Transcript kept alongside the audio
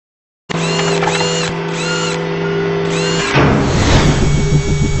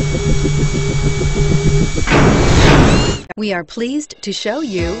We are pleased to show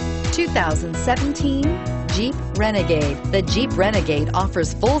you 2017 Jeep Renegade. The Jeep Renegade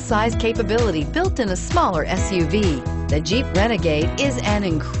offers full-size capability built in a smaller SUV. The Jeep Renegade is an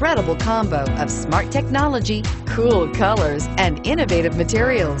incredible combo of smart technology, cool colors, and innovative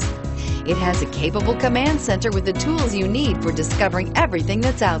materials. It has a capable command center with the tools you need for discovering everything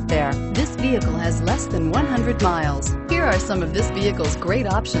that's out there. This vehicle has less than 100 miles. Here are some of this vehicle's great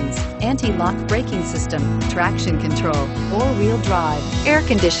options: anti-lock braking system, traction control, four-wheel drive, air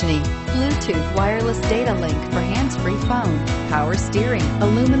conditioning, Bluetooth wireless data link for hands-free phone, power steering,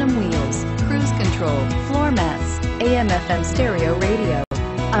 aluminum wheels, cruise control, floor mats, AM/FM stereo radio.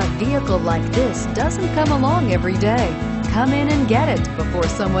 A vehicle like this doesn't come along every day. Come in and get it before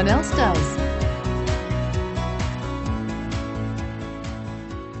someone else does.